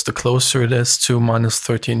 because the closer it is to minus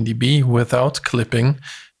 13 dB without clipping,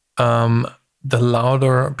 the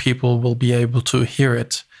louder people will be able to hear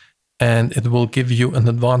it. And it will give you an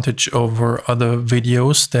advantage over other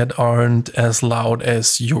videos that aren't as loud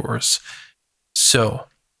as yours. So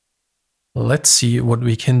let's see what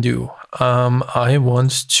we can do. I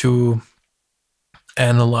want to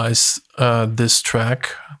analyze this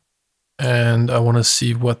track, and I want to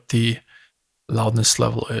see what the loudness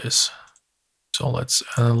level is. So let's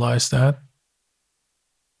analyze that.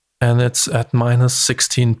 And it's at minus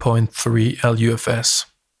 16.3 LUFS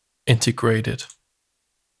integrated.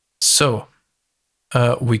 So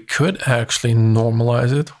we could actually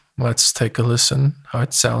normalize it. Let's take a listen how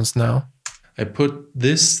it sounds now. I put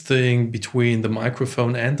this thing between the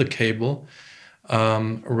microphone and the cable.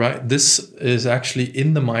 Right, this is actually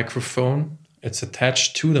in the microphone. It's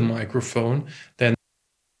attached to the microphone. Then,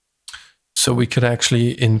 so we could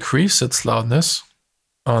actually increase its loudness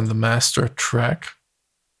on the master track.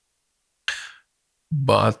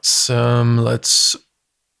 But let's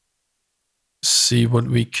see what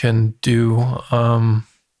we can do.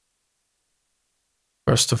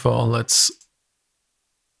 First of all, let's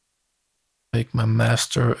take my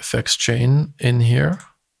master effects chain in here.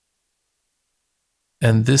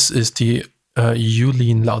 And this is the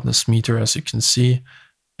Ulean loudness meter, as you can see.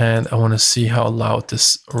 And I want to see how loud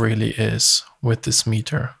this really is with this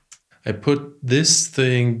meter. I put this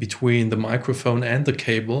thing between the microphone and the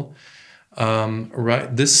cable.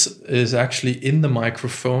 Right, this is actually in the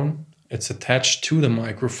microphone. It's attached to the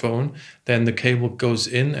microphone. Then the cable goes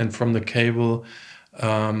in, and from the cable...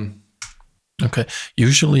 Okay,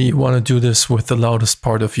 usually you want to do this with the loudest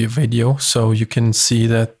part of your video. So you can see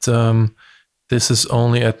that this is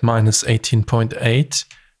only at minus 18.8.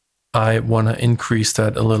 I want to increase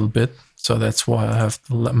that a little bit. So that's why I have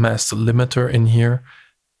the master limiter in here.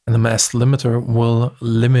 And the master limiter will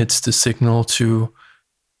limit the signal to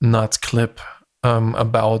not clip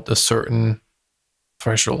about a certain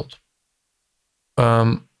threshold.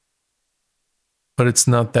 But it's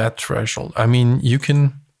not that threshold. I mean, you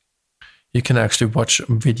can actually watch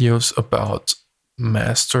videos about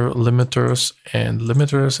master limiters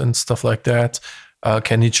and stuff like that.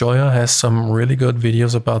 Kenny Gioia has some really good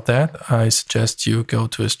videos about that. I suggest you go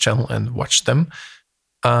to his channel and watch them.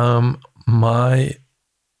 The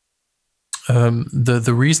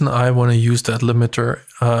reason I want to use that limiter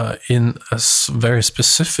in a very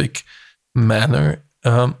specific manner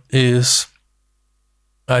is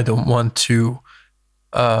I don't want to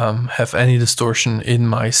have any distortion in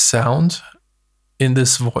my sound in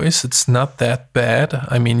this voice. It's not that bad.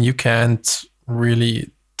 I mean, you can't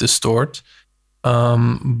really distort,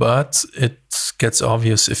 but it gets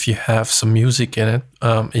obvious if you have some music in it.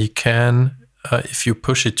 You can, if you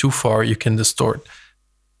push it too far, you can distort.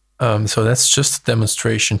 So that's just a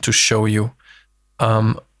demonstration to show you.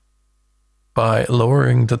 By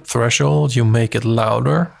lowering the threshold, you make it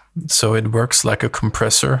louder. So it works like a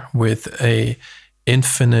compressor with a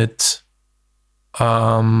infinite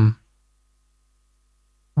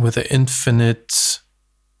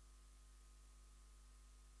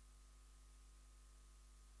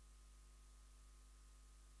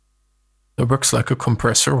it works like a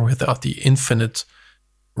compressor without the infinite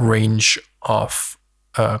range of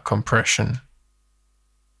compression.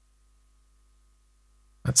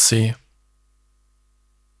 Let's see.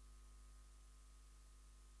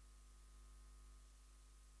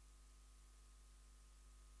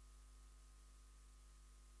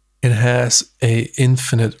 It has an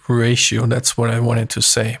infinite ratio. That's what I wanted to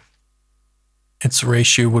say. Its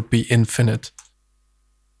ratio would be infinite,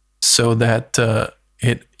 so that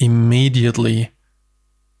it immediately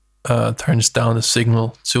turns down the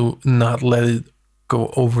signal to not let it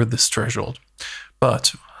go over this threshold.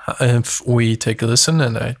 But if we take a listen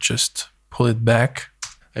and I just pull it back.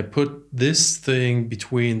 I put this thing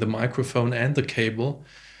between the microphone and the cable.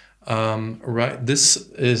 Right, this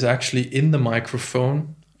is actually in the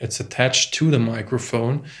microphone. It's attached to the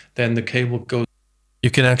microphone. Then the cable goes. You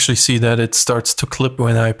can actually see that it starts to clip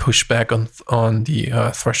when I push back on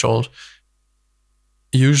the threshold.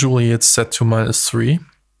 Usually it's set to -3.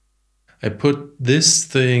 I put this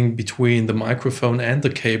thing between the microphone and the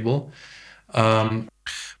cable.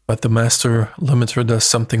 But the master limiter does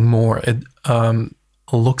something more. It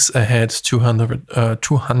looks ahead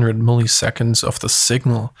 200 milliseconds of the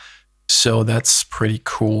signal. So that's pretty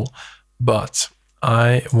cool. But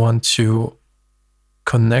I want to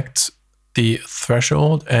connect the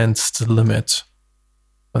threshold and the limit.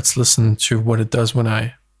 Let's listen to what it does when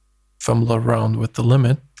I fumble around with the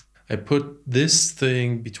limit. I put this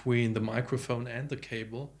thing between the microphone and the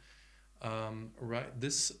cable. Right,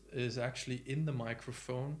 this is actually in the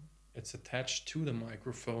microphone. It's attached to the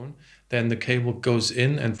microphone. Then the cable goes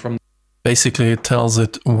in, and from basically it tells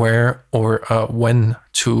it where or when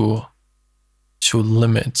to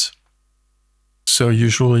limit. So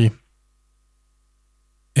usually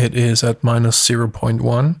it is at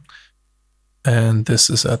 -0.1, and this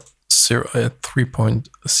is at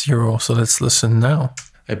 3.0. So let's listen now.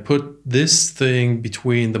 I put this thing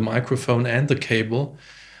between the microphone and the cable.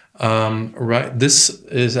 Right, this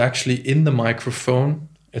is actually in the microphone.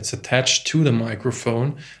 It's attached to the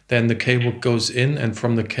microphone. Then the cable goes in, and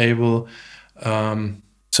from the cable.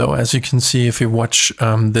 So as you can see, if you watch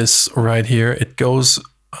this right here, it goes.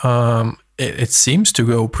 It seems to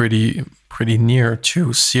go pretty near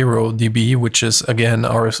to 0 dB, which is again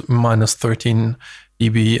our -13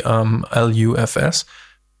 dB LUFS,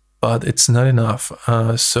 but it's not enough.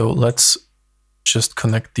 So let's just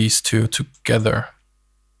connect these two together.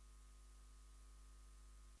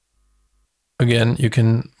 Again, you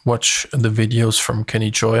can watch the videos from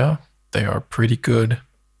Gioia. They are pretty good.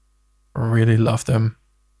 I really love them.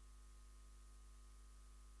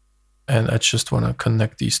 And I just want to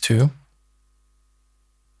connect these two.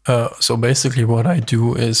 So basically what I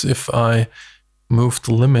do is if I move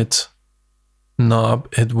the limit knob,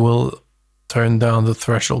 it will turn down the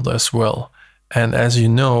threshold as well. And as you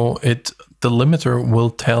know, the limiter will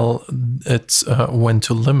tell it when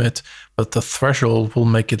to limit, but the threshold will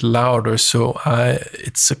make it louder. So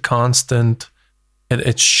it's a constant.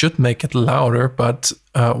 It should make it louder, but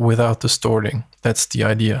without distorting. That's the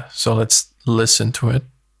idea. So let's listen to it.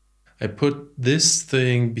 I put this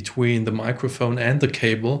thing between the microphone and the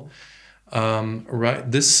cable.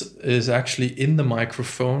 Right, this is actually in the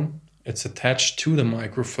microphone. It's attached to the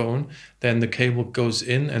microphone. Then the cable goes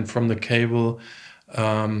in, and from the cable.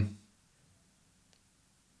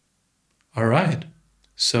 All right.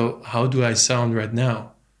 So how do I sound right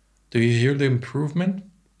now? Do you hear the improvement?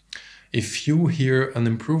 If you hear an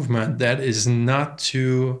improvement, that is not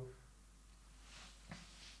too.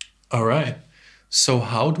 All right. So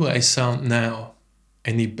how do I sound now?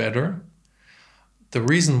 Any better? The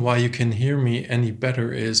reason why you can hear me any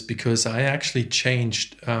better is because I actually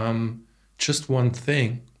changed just one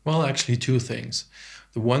thing. Well, actually two things.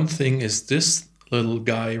 The one thing is this little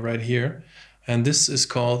guy right here, and this is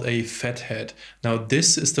called a FETHEAD. Now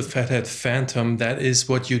this is the FETHEAD Phantom. That is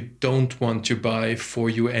what you don't want to buy for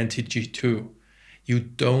your NTG2. You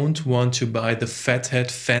don't want to buy the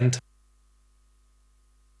FETHEAD Phantom.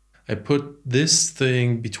 I put this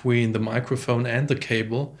thing between the microphone and the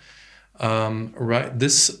cable. Right,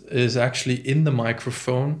 this is actually in the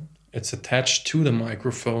microphone. It's attached to the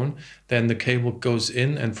microphone. Then the cable goes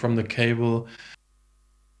in, and from the cable.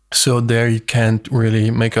 So there you can't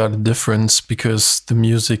really make out a difference because the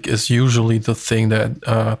music is usually the thing that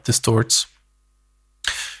distorts.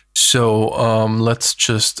 So let's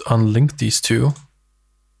just unlink these two.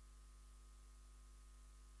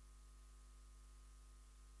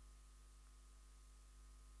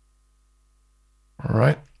 All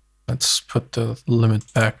right, let's put the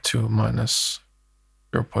limit back to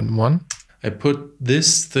 -0.1. I put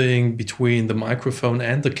this thing between the microphone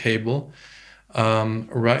and the cable.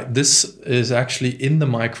 Right, this is actually in the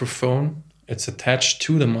microphone. It's attached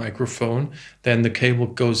to the microphone. Then the cable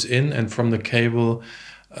goes in, and from the cable.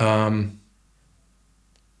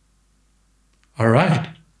 All right.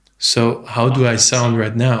 So how do I sound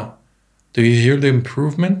right now? Do you hear the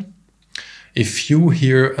improvement? If you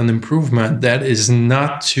hear an improvement, that is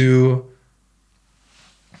not too.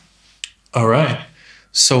 All right.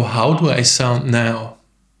 So how do I sound now?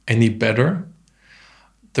 Any better?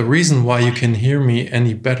 The reason why you can hear me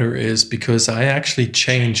any better is because I actually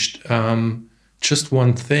changed just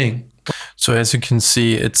one thing. So as you can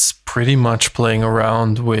see, it's pretty much playing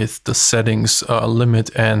around with the settings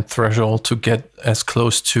limit and threshold to get as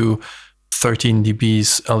close to 13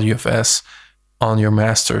 dBs LUFS on your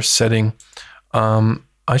master setting.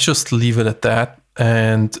 I just leave it at that,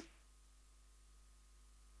 and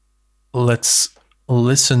let's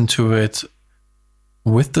listen to it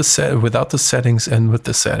with the without the settings and with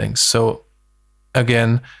the settings. So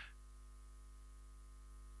again,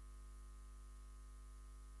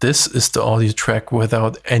 this is the audio track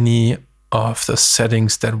without any of the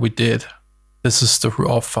settings that we did. This is the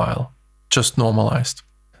raw file, just normalized.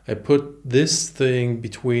 I put this thing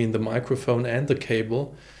between the microphone and the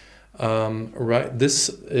cable. Right, this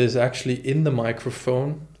is actually in the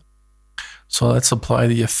microphone. So let's apply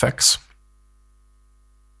the effects.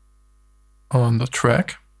 on the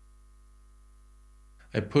track.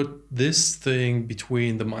 I put this thing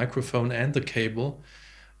between the microphone and the cable.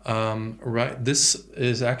 Right, this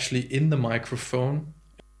is actually in the microphone.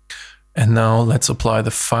 And now let's apply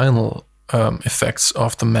the final effects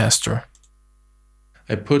of the master.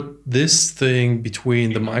 I put this thing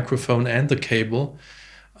between the microphone and the cable.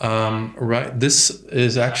 Right, this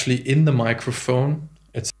is actually in the microphone.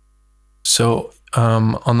 So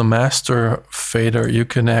on the master fader, you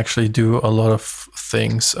can actually do a lot of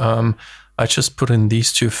things. I just put in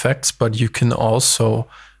these two effects, but you can also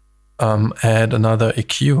add another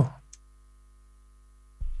EQ.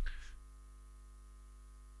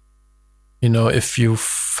 You know, if you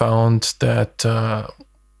found that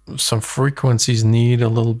some frequencies need a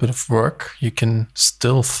little bit of work, you can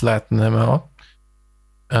still flatten them out.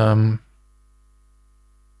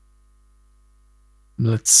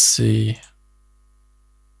 Let's see.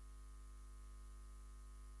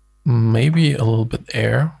 Maybe a little bit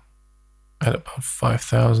air at about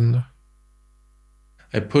 5,000.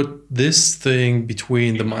 I put this thing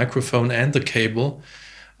between the microphone and the cable.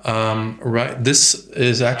 Right, this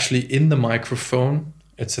is actually in the microphone.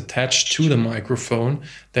 It's attached to the microphone.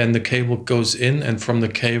 Then the cable goes in, and from the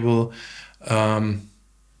cable. All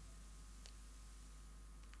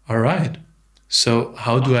right. So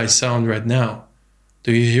how do I sound right now?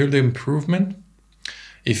 Do you hear the improvement?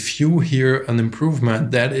 If you hear an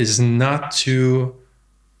improvement, that is not too...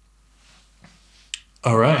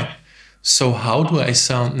 All right. So how do I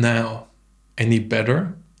sound now? Any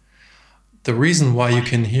better? The reason why you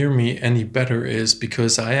can hear me any better is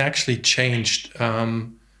because I actually changed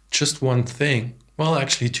just one thing. Well,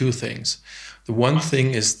 actually two things. The one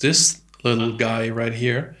thing is this little guy right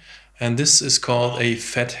here. And this is called a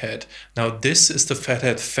FETHEAD. Now this is the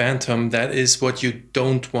FETHEAD Phantom. That is what you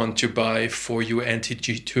don't want to buy for your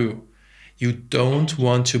NT-G2. You don't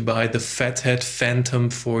want to buy the FETHEAD Phantom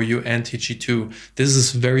for your NT-G2. This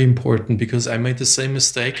is very important because I made the same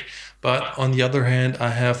mistake. But on the other hand, I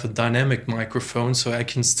have a dynamic microphone, so I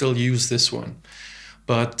can still use this one.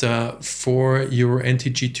 But for your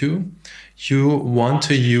NT-G2, you want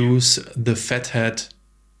to use the FETHEAD,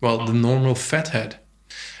 well, the normal FETHEAD.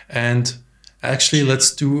 And actually,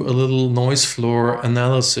 let's do a little noise floor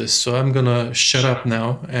analysis. So I'm gonna shut up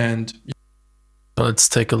now and let's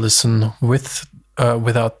take a listen with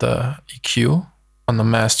without the EQ on the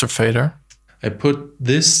master fader. I put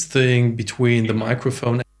this thing between the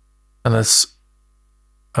microphone and let's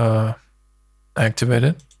activate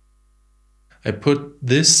it. I put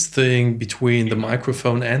this thing between the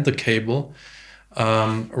microphone and the cable.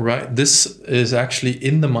 Right, this is actually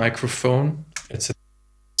in the microphone.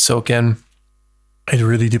 So again, it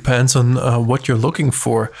really depends on what you're looking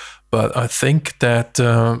for. But I think that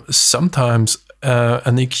sometimes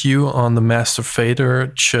an EQ on the master fader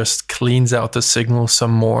just cleans out the signal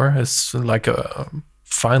some more. It's like a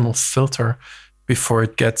final filter before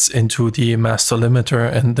it gets into the master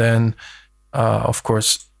limiter. And then, of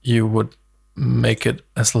course, you would make it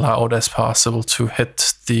as loud as possible to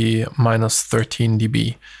hit the minus 13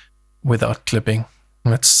 dB without clipping.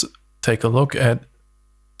 Let's take a look at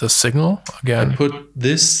the signal again. I put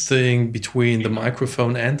this thing between the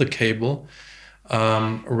microphone and the cable.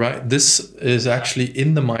 Right, this is actually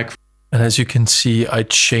in the microphone. And as you can see, I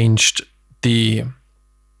changed the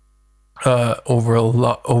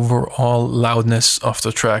overall loudness of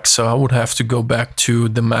the track. So I would have to go back to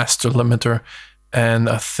the master limiter, and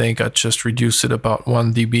I think I just reduced it about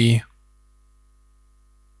 1 dB.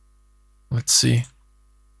 Let's see.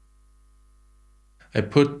 I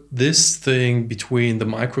put this thing between the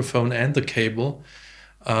microphone and the cable.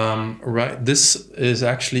 Right, this is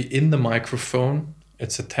actually in the microphone.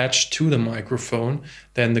 It's attached to the microphone.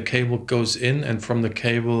 Then the cable goes in, and from the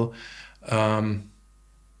cable...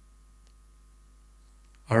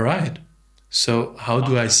 All right. So how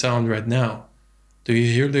do I sound right now? Do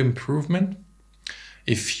you hear the improvement?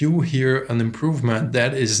 If you hear an improvement,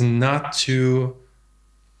 that is not too...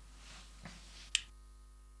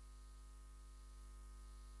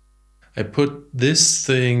 I put this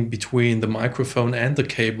thing between the microphone and the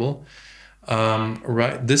cable.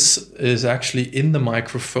 Right, this is actually in the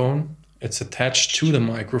microphone. It's attached to the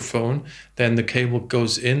microphone. Then the cable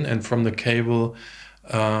goes in, and from the cable...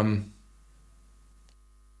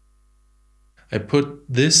 I put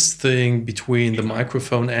this thing between the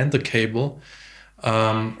microphone and the cable.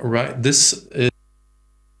 Right, this is...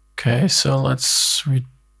 Okay, so let's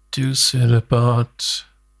reduce it about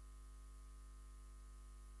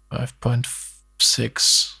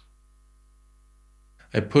 5.6.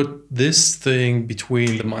 I put this thing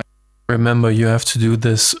between the mic. Remember, you have to do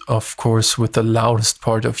this, of course, with the loudest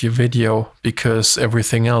part of your video, because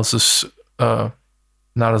everything else is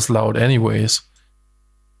not as loud anyways.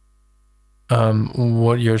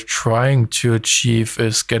 What you're trying to achieve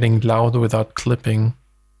is getting loud without clipping.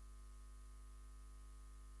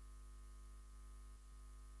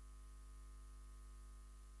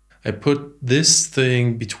 I put this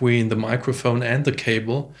thing between the microphone and the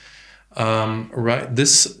cable. Right,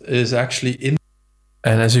 this is actually in.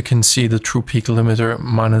 And as you can see, the true peak limiter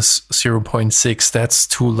minus 0.6, that's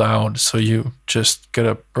too loud. So you just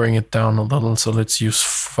gotta bring it down a little. So let's use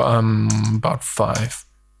about 5.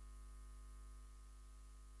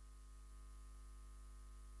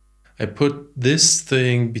 I put this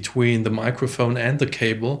thing between the microphone and the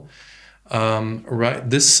cable. Right,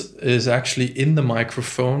 this is actually in the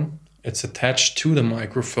microphone. It's attached to the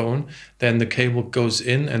microphone. Then the cable goes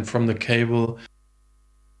in, and from the cable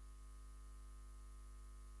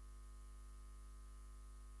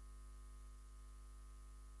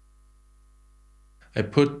I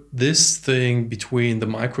put this thing between the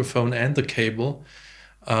microphone and the cable.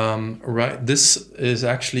 Right, this is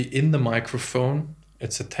actually in the microphone.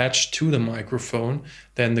 It's attached to the microphone.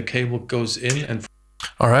 Then the cable goes in, and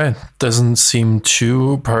all right, doesn't seem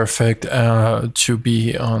too perfect to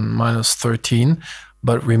be on minus 13.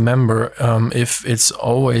 But remember, if it's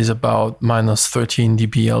always about minus 13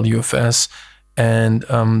 dB LUFS and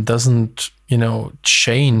doesn't,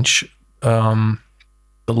 change the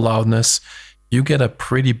loudness, you get a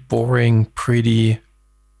pretty boring, pretty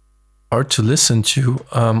hard to listen to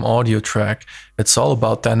audio track. It's all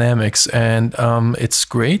about dynamics, and it's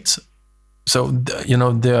great. So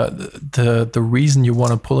the reason you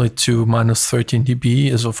want to pull it to minus 13 dB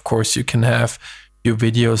is, of course, you can have your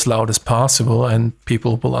video as loud as possible, and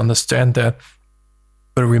people will understand that.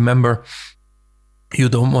 But remember, you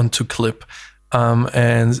don't want to clip,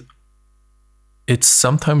 and it's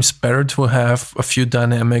sometimes better to have a few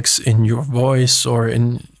dynamics in your voice or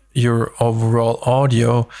in your overall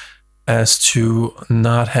audio as to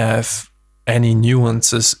not have any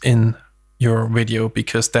nuances in your video,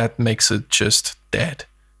 because that makes it just dead.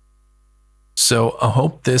 So I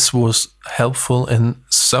hope this was helpful in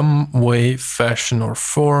some way, fashion, or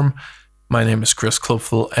form. My name is Chris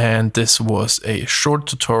Klüpfel, and this was a short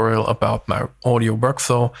tutorial about my audio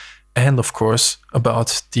workflow, and of course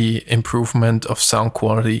about the improvement of sound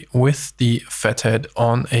quality with the FETHEAD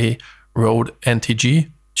on a Rode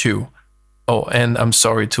NTG2. Oh, and I'm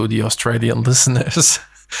sorry to the Australian listeners.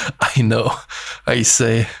 I know I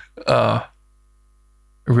say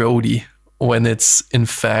Rode when it's in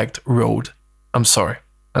fact Rode. I'm sorry.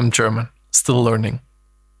 I'm German. Still learning.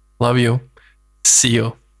 Love you. See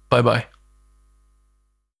you. Bye bye.